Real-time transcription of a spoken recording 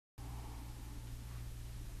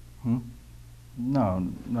Hmm? No,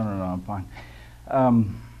 no, I'm fine.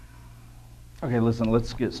 Um, okay, listen,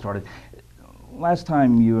 let's get started. Last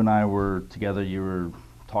time you and I were together, you were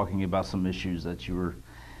talking about some issues that you were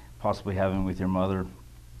possibly having with your mother,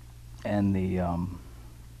 and the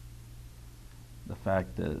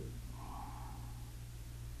fact that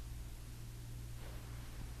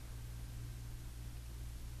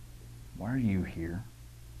why are you here?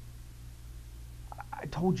 I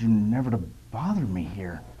told you never to bother me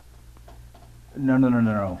here.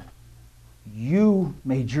 No. You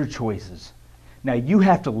made your choices. Now you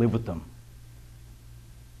have to live with them.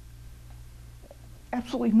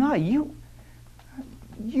 Absolutely not. You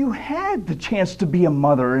had the chance to be a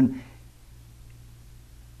mother and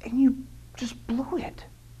you just blew it.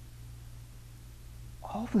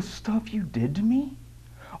 All the stuff you did to me?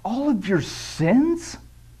 All of your sins?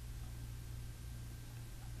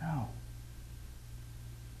 No.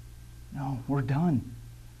 No, we're done.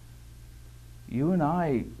 You and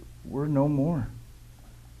I, we're no more.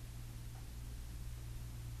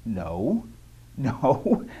 No.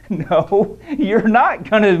 No. You're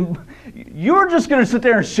just gonna sit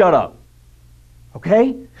there and shut up.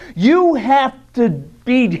 Okay? You have to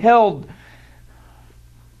be held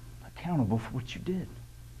accountable for what you did.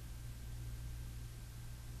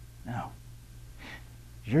 No.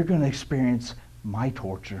 You're gonna experience my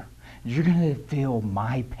torture. You're gonna feel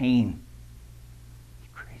my pain. You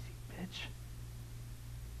crazy bitch.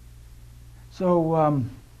 So,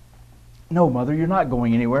 no, Mother, you're not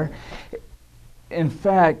going anywhere. In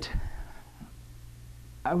fact,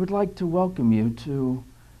 I would like to welcome you to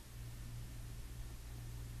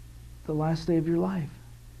the last day of your life.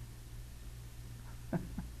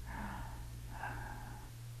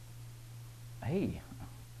 Hey,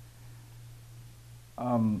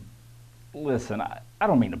 listen, I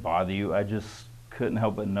don't mean to bother you. I just couldn't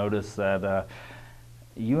help but notice that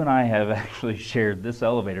you and I have actually shared this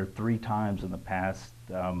elevator 3 times in the past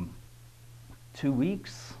 2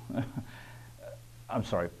 weeks. I'm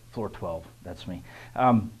sorry, floor 12, that's me.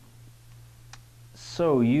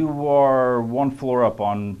 So you are 1 floor up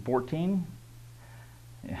on 14?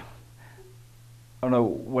 Yeah. Oh no,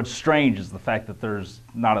 what's strange is the fact that there's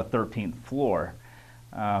not a 13th floor.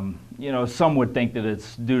 Some would think that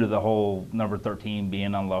it's due to the whole number 13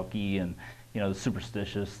 being unlucky and, the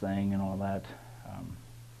superstitious thing and all that.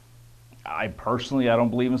 I personally, I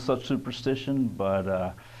don't believe in such superstition,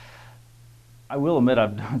 but I will admit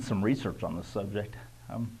I've done some research on this subject.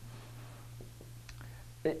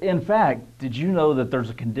 In fact, did you know that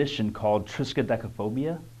there's a condition called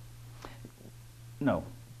triskaidekaphobia? No,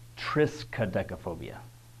 triskaidekaphobia,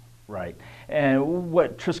 right? And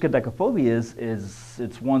what triskaidekaphobia is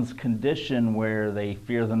it's one's condition where they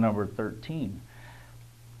fear the number 13.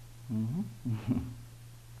 Mm-hmm.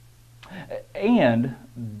 And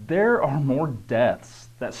there are more deaths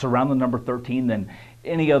that surround the number 13 than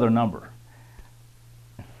any other number,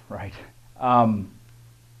 right?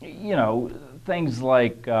 Things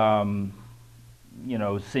like,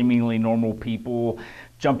 seemingly normal people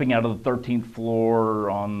jumping out of the 13th floor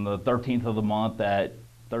on the 13th of the month at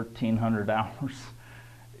 1300 hours,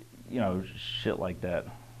 shit like that.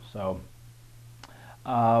 So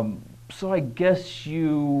I guess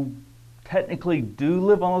you technically do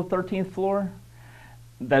live on the 13th floor.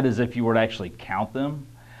 That is, if you were to actually count them.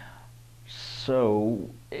 So,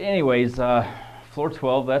 anyways, floor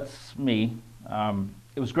 12, that's me.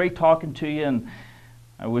 It was great talking to you, and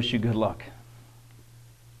I wish you good luck.